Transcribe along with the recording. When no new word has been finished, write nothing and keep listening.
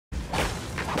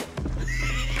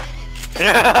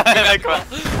Hallo,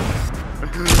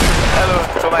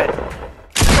 kom her.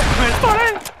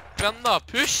 Vent da,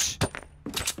 push!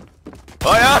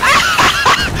 Å ja!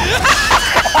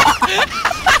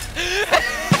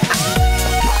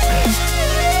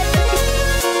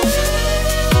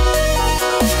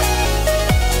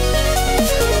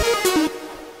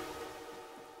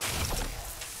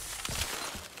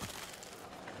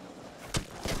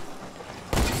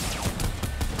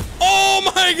 Oh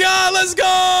my god, let's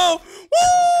go! Woo!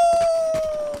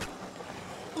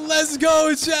 Let's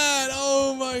go, chat!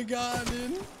 Oh my god,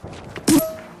 dude.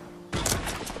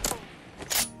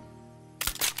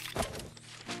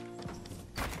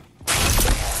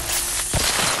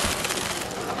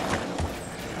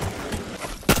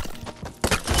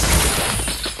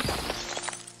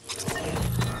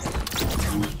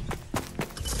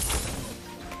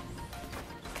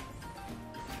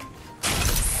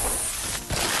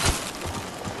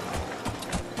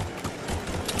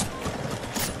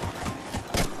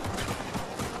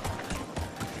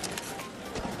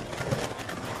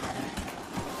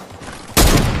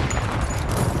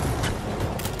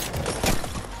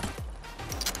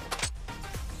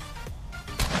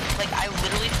 Like, I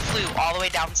literally flew all the way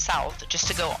down south just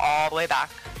to go all the way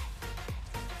back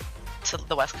to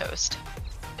the west coast.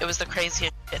 It was the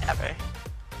craziest shit ever.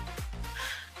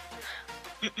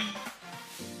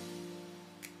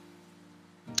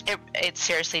 It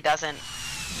seriously doesn't.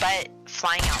 But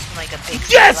flying out from like a big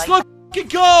city, Yes, like,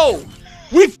 let's go!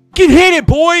 We fucking hit it,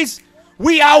 boys!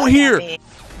 We out here!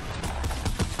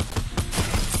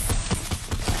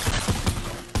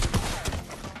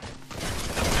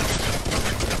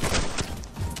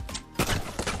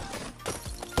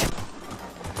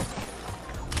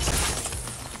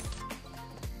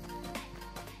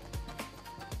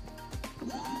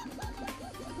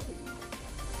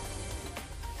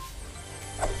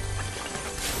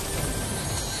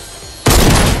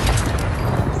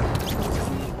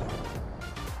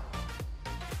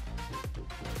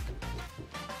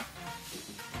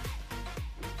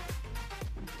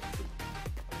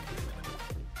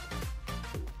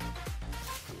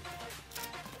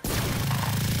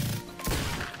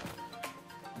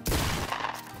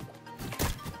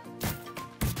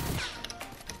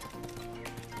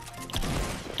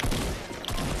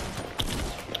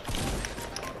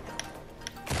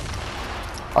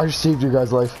 I just saved your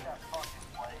guys' life.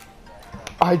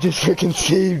 I just freaking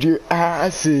saved your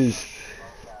asses.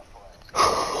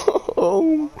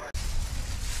 Oh.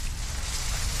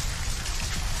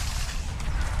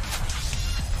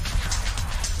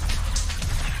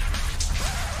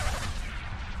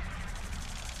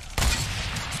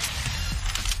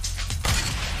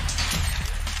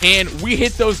 And we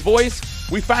hit those boys.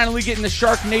 We finally get in the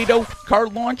Sharknado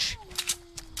card launch.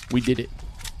 We did it.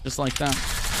 Just like that.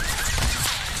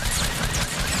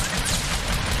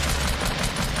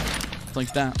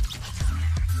 Like that.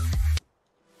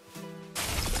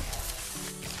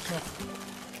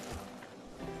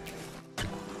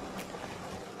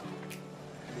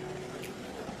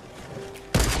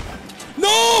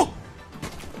 No!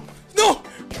 No!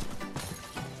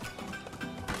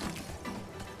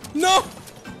 No!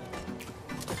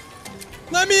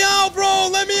 Let me out, bro!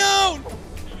 Let me out!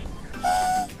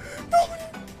 No.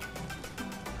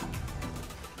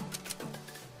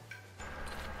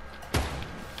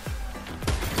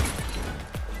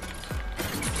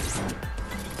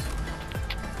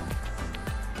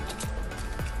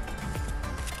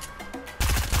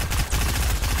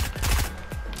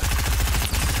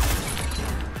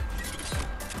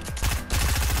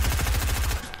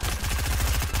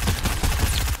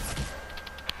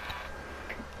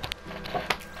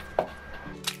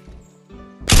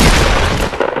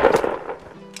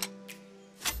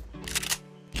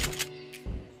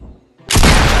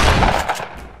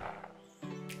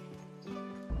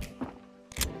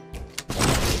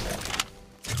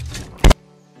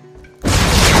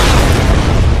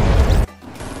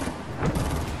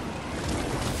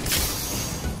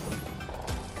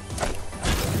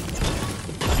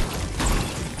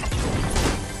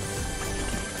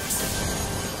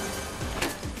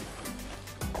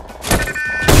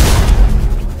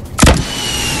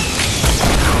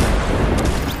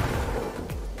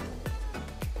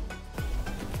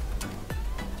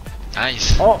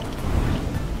 Nice. Oh,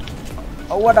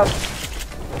 what up?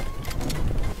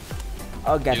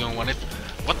 Oh god. You don't want it?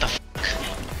 What the f***?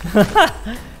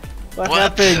 What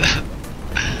happened?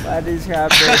 What is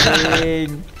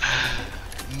happening?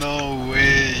 No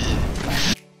way.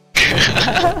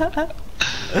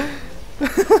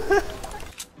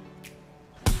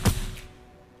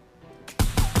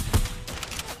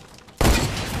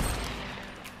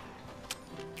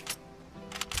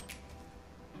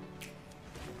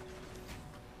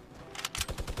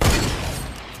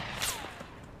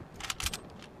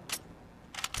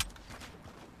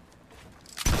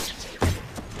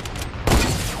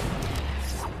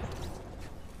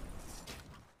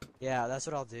 Yeah, that's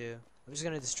what I'll do. I'm just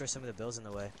gonna destroy some of the builds in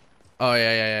the way. Oh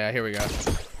yeah. Here we go.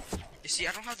 You see,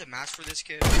 I don't have the match for this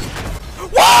kid.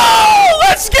 Whoa!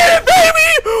 Let's get it,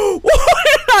 baby!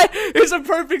 It's a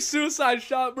perfect suicide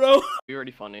shot, bro. Be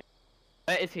really funny.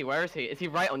 Where is he? Where is he? Is he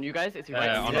right on you guys? Is he right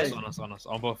on you guys? On us,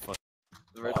 on both.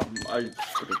 I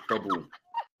took a double.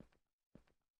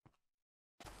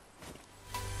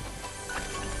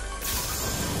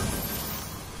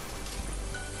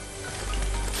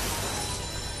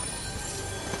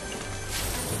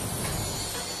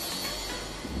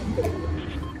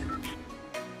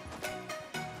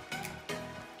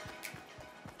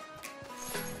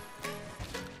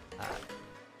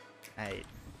 I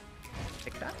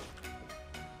take that.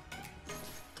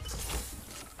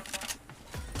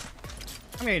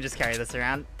 I'm gonna just carry this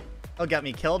around. It'll get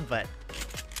me killed, but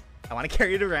I want to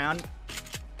carry it around.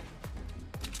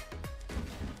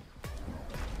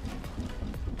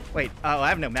 Wait, oh, I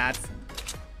have no mats.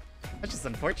 That's just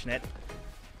unfortunate.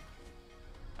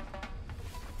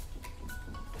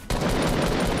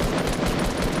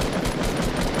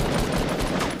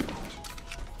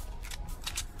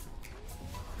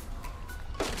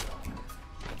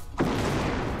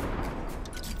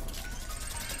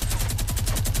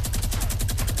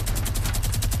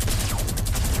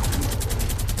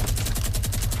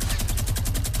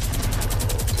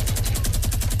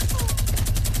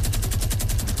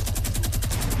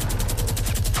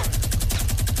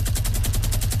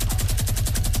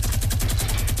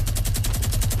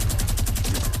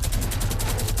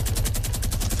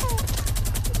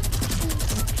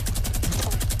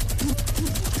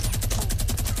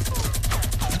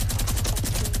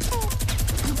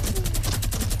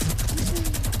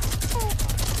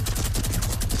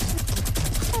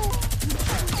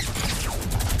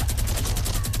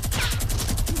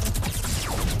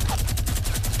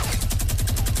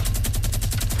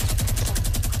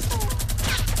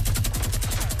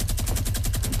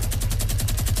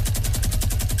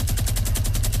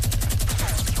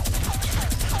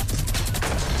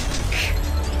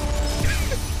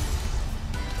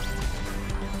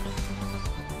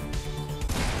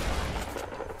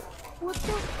 What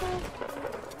the fuck?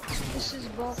 This is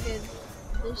broken.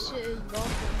 This shit is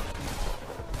broken.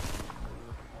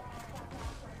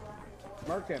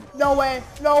 Mark him. No way!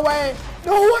 No way!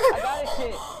 No way! I got a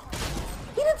hit.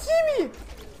 He didn't see me!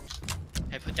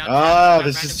 Hey, put down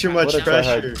This is too much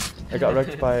pressure. I got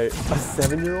wrecked by a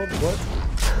 7-year-old? What?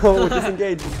 Oh,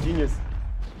 disengage. Genius.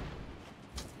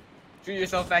 Shoot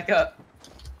yourself back up.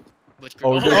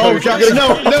 Oh, Oh god, no!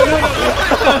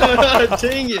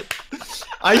 Dang it!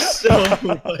 I so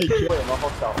like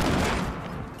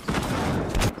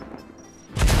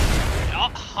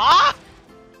Huh?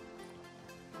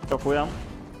 tfue han.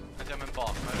 Jeg kommer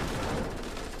bak meg.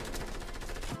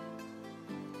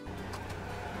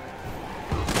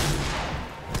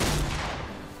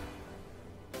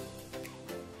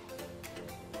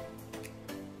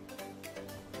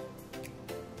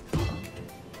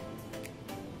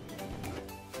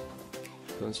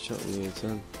 Let's shot me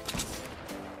again.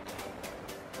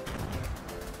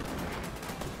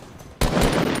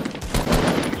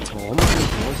 Tom,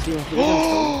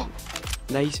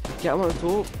 nice, get him on the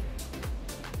top.